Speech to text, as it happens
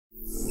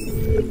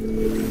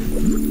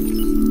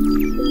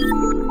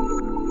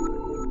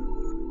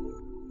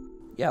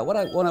Yeah, what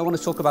I want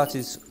to talk about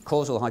is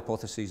causal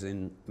hypotheses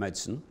in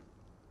medicine.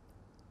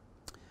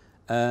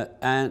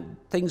 And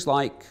things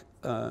like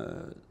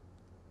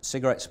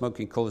cigarette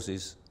smoking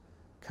causes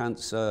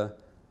cancer,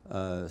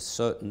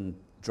 certain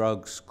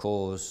drugs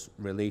cause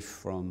relief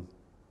from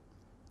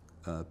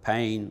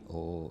pain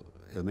or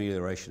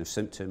amelioration of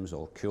symptoms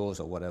or cures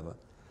or whatever.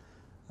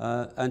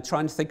 And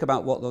trying to think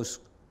about what those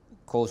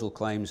causal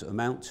claims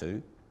amount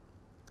to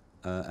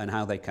and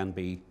how they can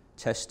be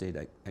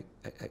tested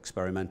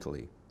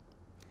experimentally.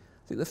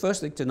 I think the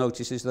first thing to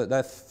notice is that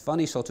they're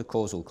funny sort of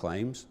causal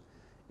claims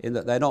in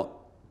that they're not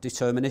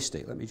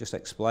deterministic. Let me just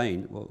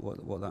explain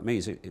what that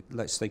means.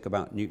 Let's think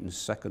about Newton's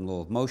second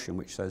law of motion,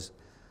 which says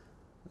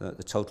that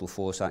the total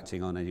force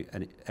acting on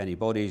any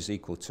body is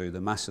equal to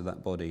the mass of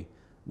that body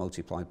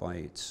multiplied by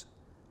its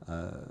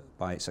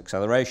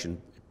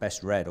acceleration.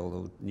 Best read,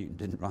 although Newton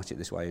didn't write it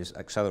this way, is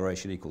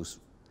acceleration equals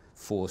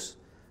force,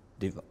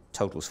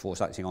 total force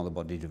acting on the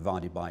body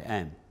divided by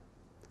m.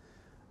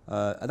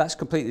 That's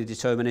completely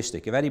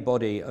deterministic. If any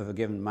body of a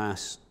given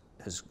mass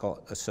has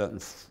got a certain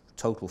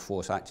total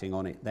force acting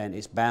on it, then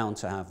it's bound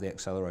to have the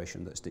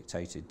acceleration that's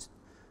dictated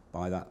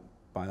by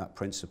that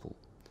principle.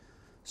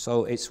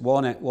 So it's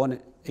one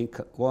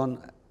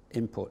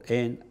input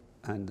in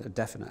and a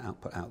definite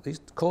output out.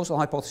 These causal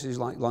hypotheses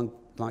like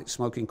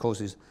smoking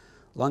causes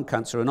lung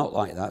cancer are not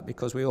like that,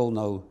 because we all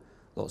know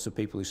lots of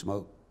people who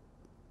smoke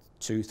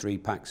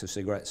 2-3 packs of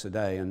cigarettes a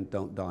day and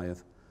don't die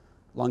of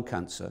lung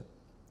cancer,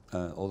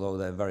 although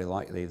they're very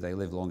likely, if they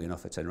live long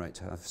enough at any rate,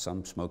 to have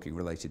some smoking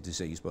related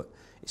disease. But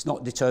it's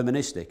not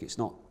deterministic, it's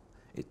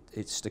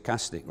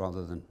stochastic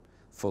rather than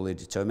fully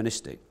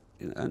deterministic.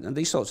 And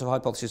these sorts of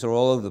hypotheses are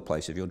all over the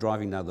place. If you're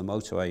driving down the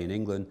motorway in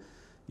England,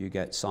 you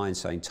get signs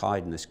saying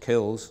tidiness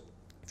kills.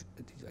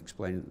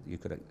 You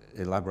could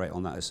elaborate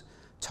on that as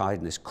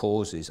tidiness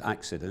causes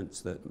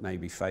accidents that may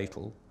be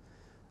fatal.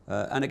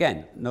 And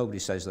again, nobody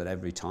says that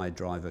every tired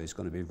driver is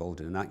going to be involved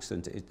in an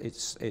accident.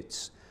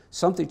 It's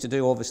something to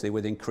do, obviously,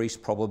 with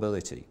increased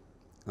probability.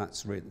 They're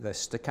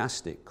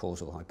stochastic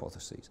causal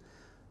hypotheses,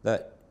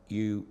 that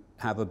you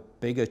have a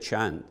bigger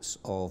chance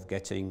of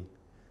getting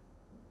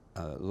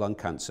lung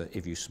cancer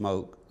if you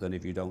smoke than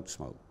if you don't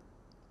smoke.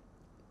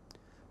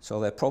 So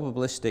they're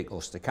probabilistic or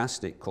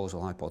stochastic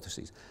causal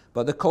hypotheses.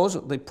 But the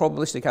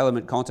probabilistic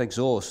element can't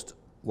exhaust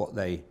what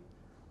they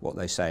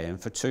say, and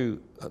for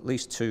at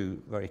least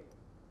two very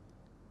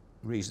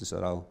reasons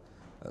that I'll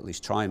at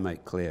least try and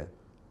make clear.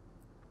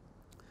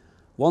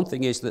 One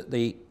thing is that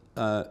the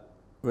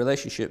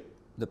relationship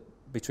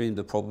between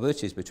the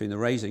probabilities, between the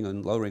raising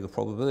and lowering of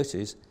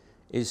probabilities,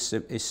 is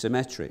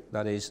symmetric.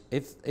 That is,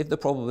 if the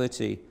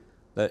probability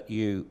that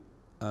you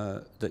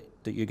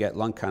get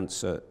lung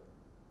cancer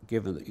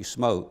given that you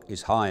smoke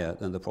is higher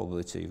than the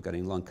probability of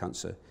getting lung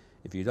cancer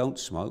if you don't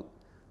smoke,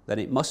 then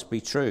it must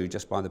be true,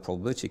 just by the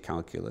probability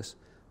calculus,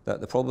 that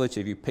the probability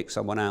if you pick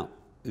someone out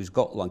who's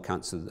got lung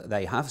cancer that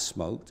they have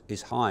smoked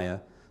is higher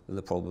than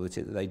the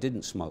probability that they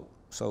didn't smoke.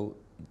 So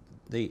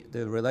the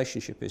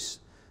relationship is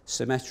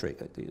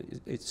symmetric.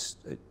 It's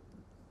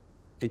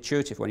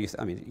intuitive when you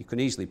can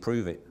easily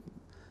prove it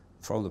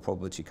from the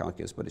probability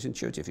calculus, but it's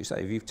intuitive. You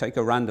say, if you take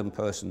a random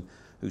person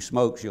who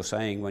smokes, you're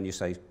saying, when you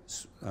say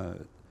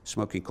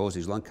smoking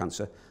causes lung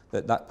cancer,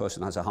 that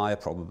person has a higher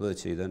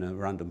probability than a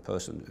random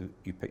person who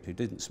you picked who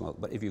didn't smoke.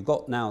 But if you've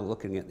got, now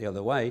looking at the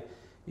other way,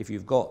 if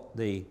you've got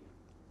a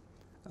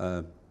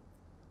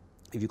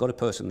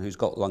person who's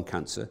got lung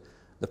cancer,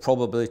 the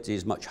probability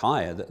is much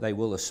higher that they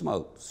will have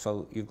smoked.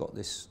 So you've got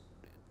this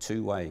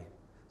two-way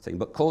thing.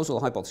 But causal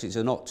hypotheses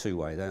are not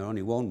two-way, they're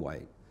only one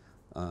way.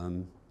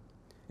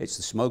 It's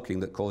the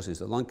smoking that causes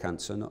the lung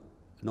cancer,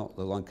 not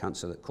the lung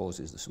cancer that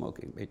causes the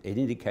smoking. It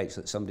indicates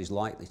that somebody's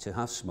likely to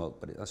have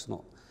smoked, but that's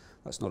not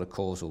a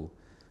causal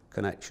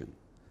connection.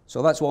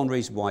 So that's one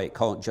reason why it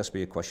can't just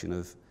be a question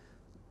of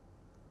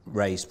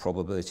raised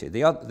probability.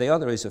 The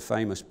other is a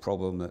famous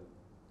problem that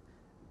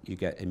you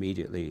get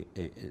immediately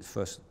in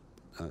first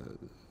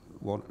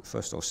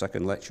or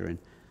second lecture in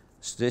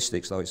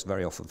statistics, though it's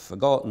very often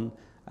forgotten,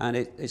 and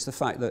it's the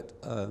fact that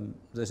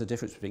there's a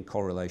difference between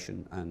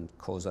correlation and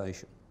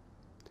causation.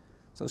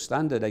 So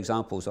standard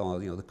examples are,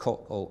 the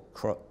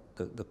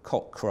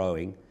cock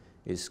crowing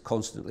is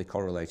constantly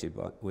correlated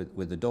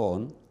with the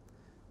dawn.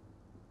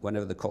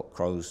 Whenever the cock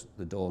crows,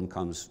 the dawn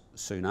comes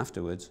soon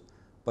afterwards.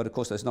 But of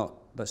course, that's not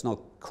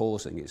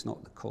causing. It's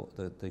not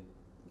the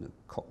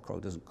cock crow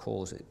doesn't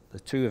cause it. The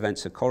two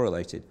events are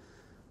correlated,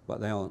 but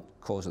they aren't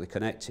causally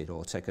connected.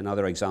 Or take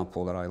another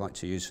example that I like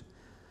to use.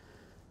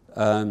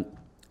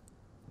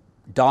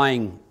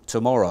 Dying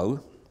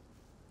tomorrow,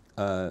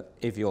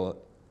 if you're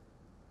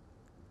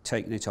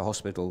taken into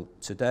hospital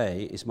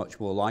today, is much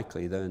more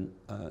likely that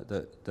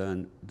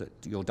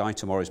you'll die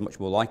tomorrow is much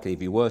more likely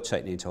if you were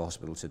taken into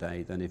hospital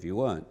today than if you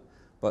weren't.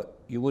 But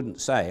you wouldn't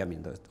say,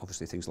 there's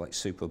obviously things like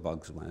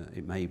superbugs where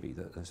it may be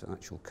that there's an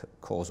actual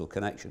causal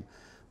connection.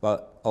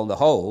 But on the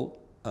whole,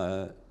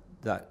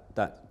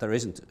 that there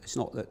isn't. It's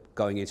not that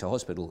going into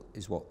hospital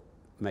is what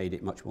made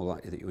it much more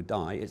likely that you would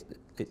die.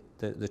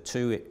 The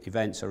two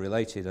events are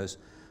related as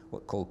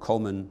what called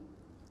common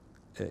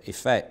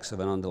effects of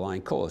an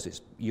underlying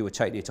cause. You were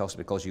taking it to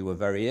hospital because you were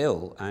very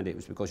ill, and it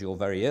was because you were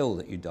very ill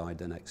that you died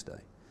the next day.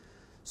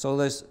 So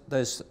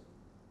there's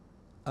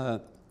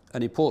an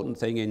important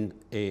thing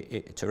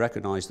to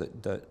recognise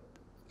that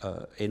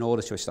in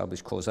order to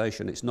establish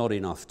causation, it's not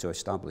enough to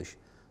establish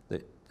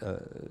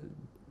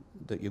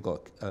that you've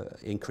got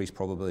increased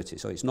probability.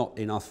 So it's not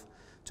enough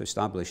to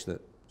establish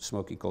that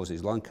smoking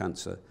causes lung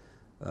cancer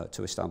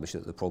to establish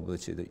that the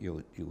probability that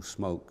you'll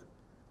smoke,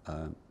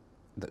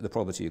 the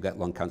probability you get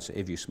lung cancer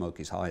if you smoke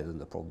is higher than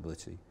the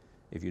probability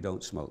if you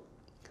don't smoke.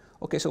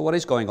 Okay, so what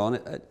is going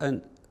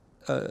on?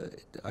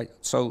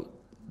 So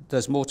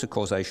there's more to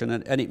causation,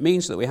 and it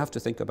means that we have to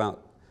think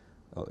about,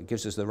 it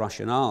gives us the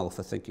rationale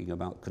for thinking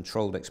about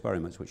controlled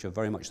experiments, which are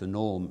very much the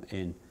norm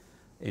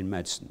in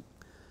medicine.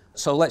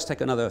 So let's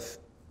take another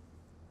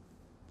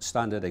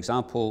standard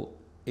example.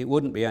 It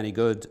wouldn't be any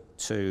good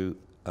to,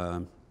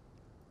 it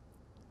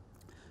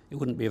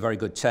wouldn't be a very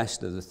good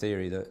test of the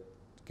theory that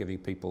giving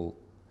people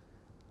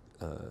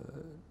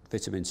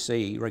vitamin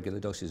C, regular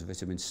doses of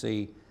vitamin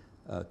C,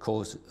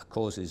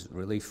 causes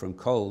relief from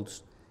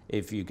colds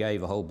if you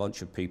gave a whole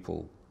bunch of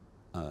people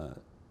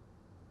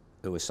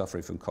who were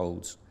suffering from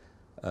colds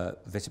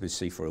vitamin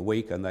C for a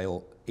week, and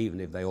even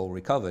if they all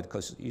recovered,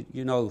 because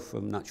you know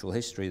from natural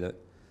history that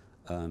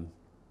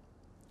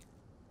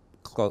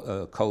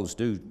colds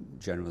do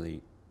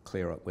generally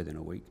clear up within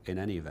a week in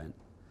any event.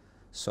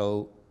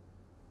 So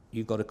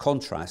you've got a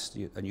contrast,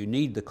 and you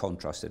need the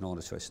contrast in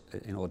order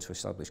to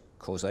establish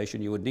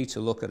causation. You would need to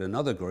look at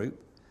another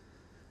group,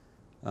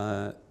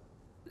 those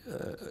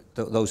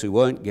who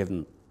weren't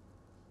given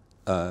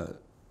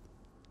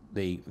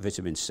the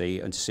vitamin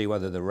C, and to see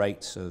whether the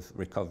rates of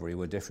recovery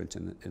were different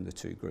in the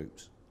two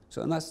groups.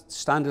 So, and that's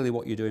standardly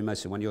what you do in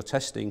medicine. When you're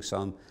testing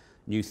some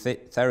new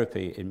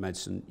therapy in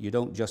medicine, you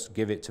don't just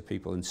give it to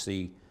people and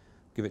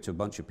give it to a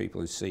bunch of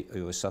people and see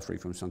who are suffering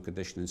from some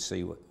condition and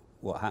see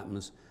what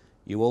happens.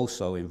 You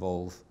also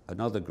involve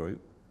another group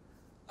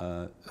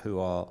who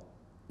are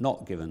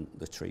not given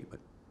the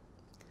treatment.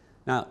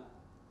 Now,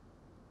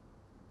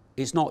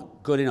 it's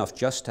not good enough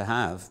just to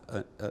have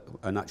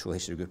a natural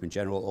history group in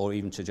general, or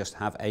even to just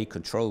have a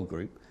control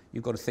group.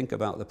 You've got to think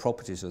about the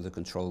properties of the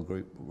control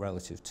group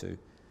relative to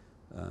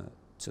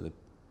the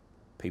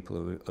people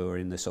who are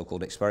in the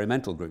so-called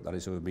experimental group, that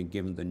is, who have been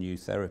given the new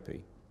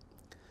therapy.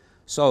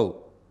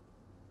 So,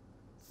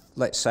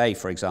 let's say,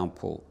 for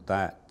example,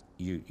 that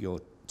you're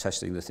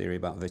testing the theory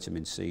about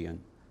vitamin C and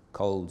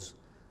colds,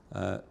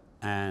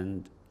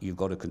 and you've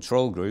got a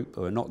control group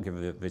who are not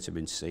given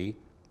vitamin C,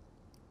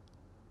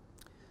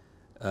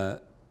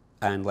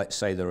 and let's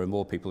say there are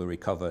more people who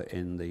recover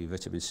in the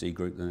vitamin C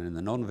group than in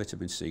the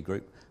non-vitamin C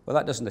group. Well,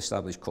 that doesn't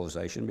establish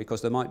causation,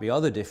 because there might be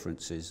other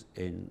differences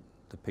in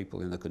the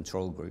people in the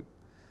control group.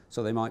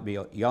 So they might be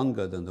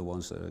younger than the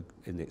ones that are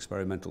in the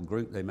experimental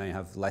group. They may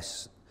have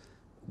less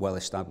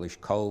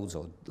well-established colds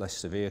or less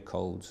severe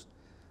colds.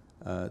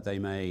 They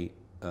may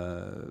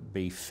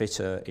be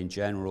fitter in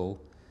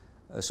general.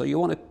 So you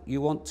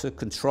want to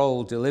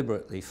control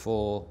deliberately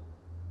for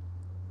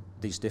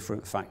these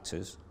different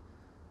factors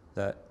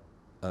that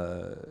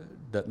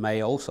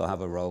may also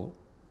have a role,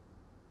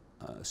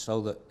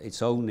 so that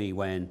it's only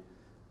when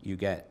you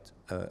get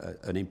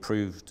an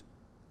improved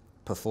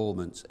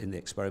performance in the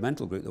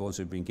experimental group, the ones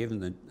who've been given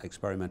the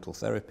experimental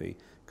therapy,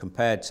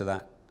 compared to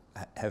that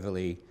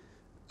heavily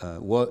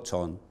worked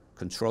on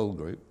control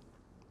group,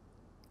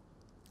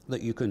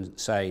 that you can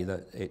say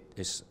that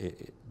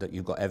that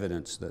you've got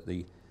evidence that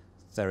the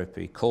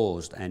therapy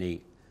caused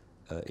any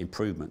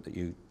improvement that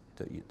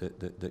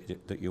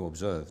you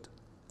observed.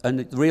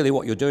 And really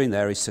what you're doing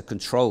there is to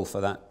control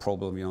for that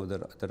problem, you know,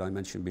 that I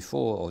mentioned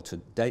before, or to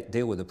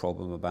deal with the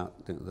problem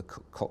about the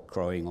cock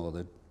crowing or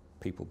the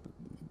people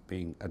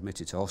being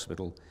admitted to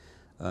hospital.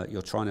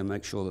 You're trying to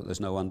make sure that there's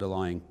no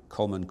underlying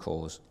common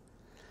cause.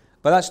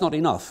 But that's not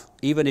enough.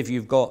 Even if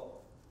you've got,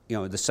 you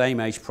know, the same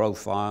age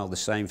profile, the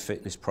same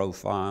fitness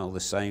profile, the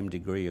same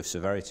degree of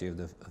severity of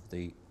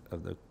the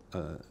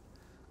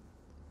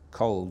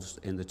colds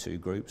in the two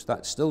groups,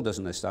 that still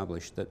doesn't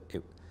establish that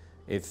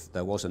if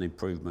there was an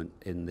improvement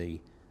in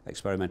the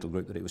experimental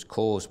group, that it was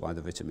caused by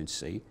the vitamin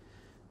C,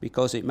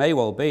 because it may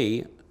well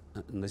be,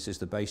 and this is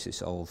the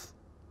basis of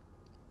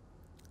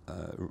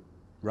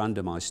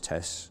randomized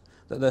tests,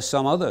 that there's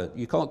some other,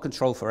 you can't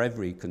control for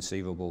every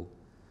conceivable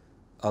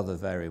other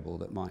variable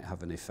that might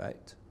have an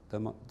effect.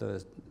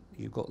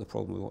 You've got the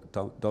problem with what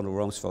Donald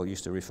Rumsfeld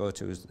used to refer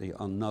to as the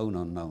unknown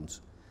unknowns.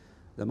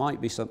 There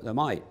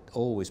might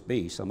always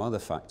be some other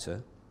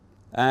factor,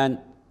 and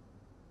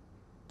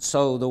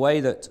so the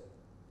way that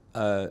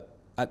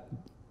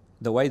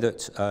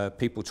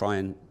people try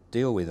and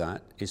deal with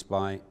that is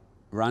by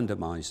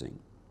randomizing.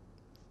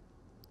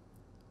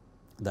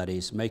 That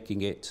is,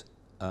 making it,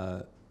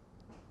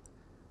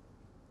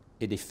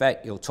 in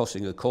effect, you're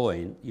tossing a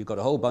coin. You've got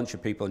a whole bunch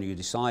of people and you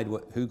decide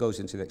who goes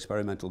into the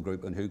experimental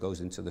group and who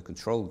goes into the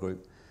control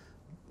group,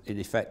 in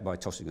effect by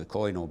tossing a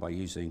coin or by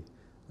using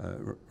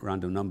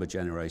random number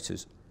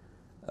generators.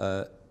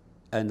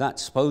 And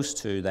that's supposed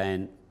to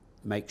then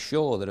make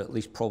sure that at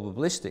least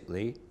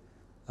probabilistically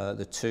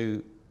the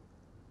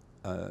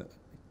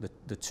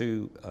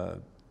two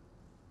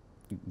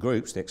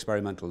groups, the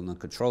experimental and the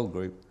control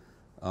group,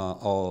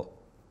 are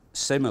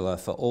similar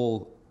for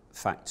all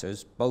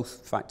factors,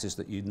 both factors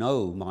that you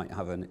know might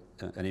have an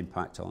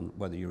impact on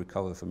whether you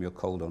recover from your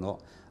cold or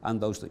not, and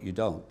those that you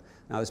don't.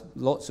 Now, there's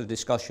lots of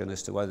discussion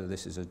as to whether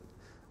this is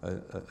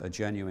a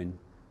genuine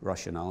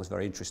rationale. It's a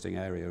very interesting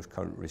area of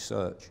current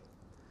research.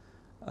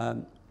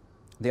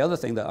 The other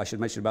thing that I should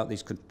mention about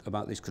these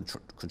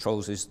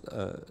controls is,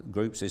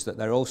 groups is that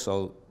they're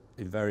also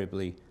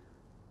invariably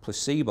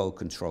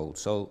placebo-controlled.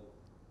 So,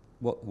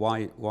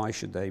 why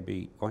should they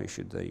be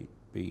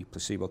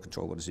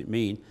placebo-controlled? What does it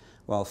mean?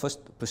 Well, first,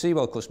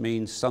 placebo, of course,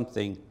 means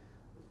something.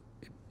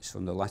 It's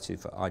from the Latin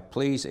for "I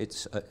please."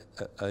 It's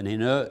an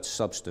inert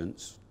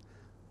substance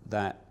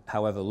that,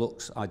 however,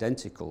 looks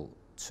identical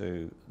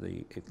to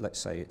the. Let's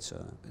say it's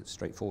a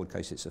straightforward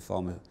case. It's a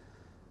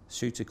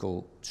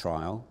pharmaceutical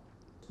trial.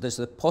 There's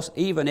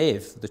even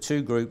if the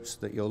two groups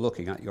that you're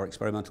looking at, your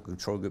experimental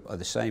control group, are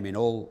the same in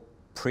all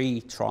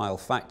pre-trial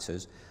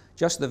factors,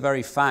 just the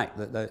very fact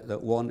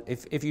that one,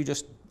 if you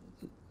just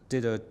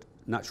did a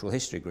natural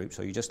history group,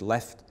 so you just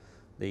left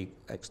the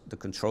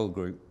control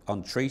group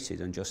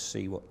untreated and just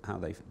see how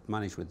they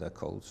manage with their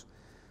colds,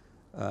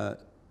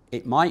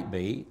 it might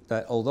be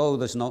that although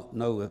there's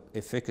no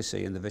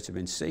efficacy in the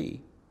vitamin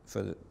C,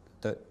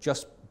 that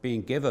just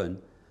being given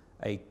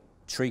a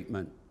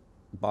treatment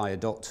by a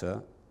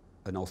doctor,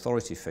 an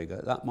authority figure,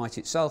 that might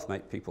itself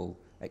make people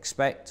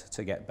expect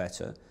to get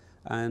better,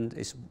 and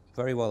it's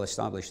very well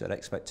established that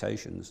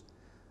expectations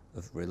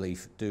of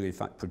relief do in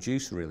fact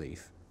produce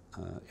relief,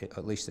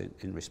 at least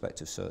in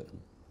respect of certain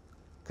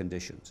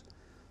conditions.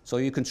 So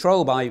you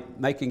control by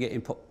making it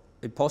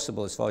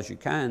impossible as far as you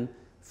can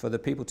for the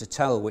people to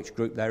tell which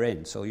group they're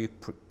in. So you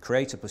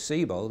create a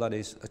placebo, that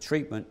is a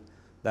treatment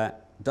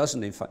that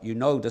doesn't in fact,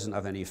 doesn't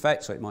have any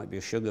effect, so it might be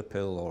a sugar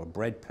pill or a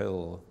bread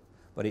pill,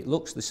 but it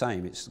looks the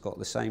same. It's got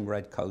the same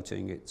red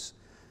coating. It's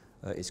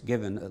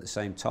given at the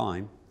same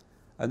time,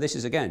 and this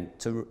is again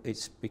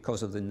it's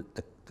because of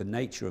the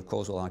nature of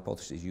causal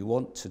hypotheses. You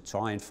want to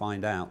try and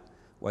find out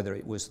whether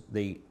it was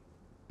the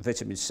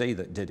vitamin C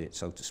that did it,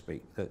 so to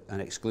speak, and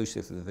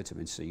exclusive of the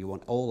vitamin C. You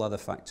want all other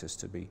factors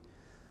to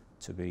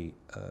be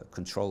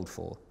controlled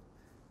for,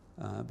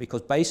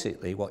 because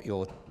basically what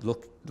you're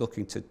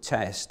looking to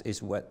test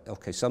is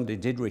somebody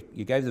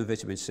you gave them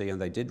vitamin C and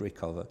they did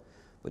recover.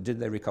 But did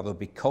they recover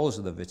because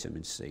of the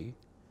vitamin C?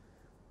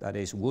 That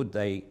is, would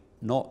they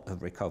not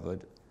have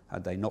recovered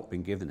had they not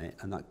been given it?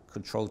 And that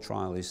controlled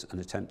trial is an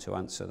attempt to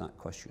answer that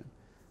question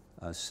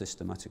as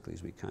systematically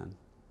as we can.